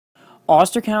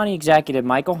Ulster County Executive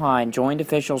Michael Hein joined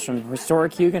officials from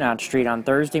Historic Huguenot Street on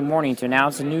Thursday morning to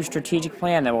announce a new strategic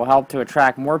plan that will help to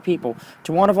attract more people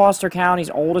to one of Ulster County's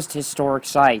oldest historic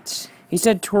sites. He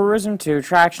said tourism to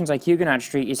attractions like Huguenot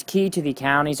Street is key to the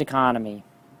county's economy.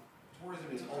 Tourism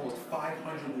is almost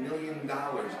 $500 million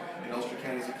in Ulster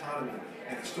County's economy,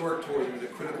 and historic tourism is a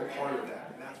critical part of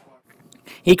that. And that's why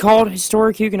He called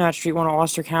Historic Huguenot Street one of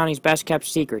Ulster County's best-kept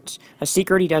secrets, a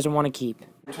secret he doesn't want to keep.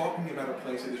 we're talking about a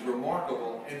place that is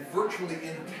remarkable and virtually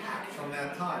intact from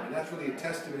that time, and that's really a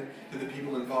testament to the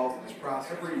people involved in this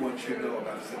process. Everyone should know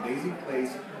about this amazing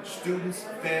place. Students,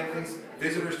 families,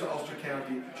 visitors to Ulster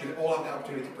County should all have the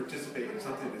opportunity to participate in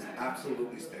something that is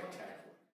absolutely spectacular.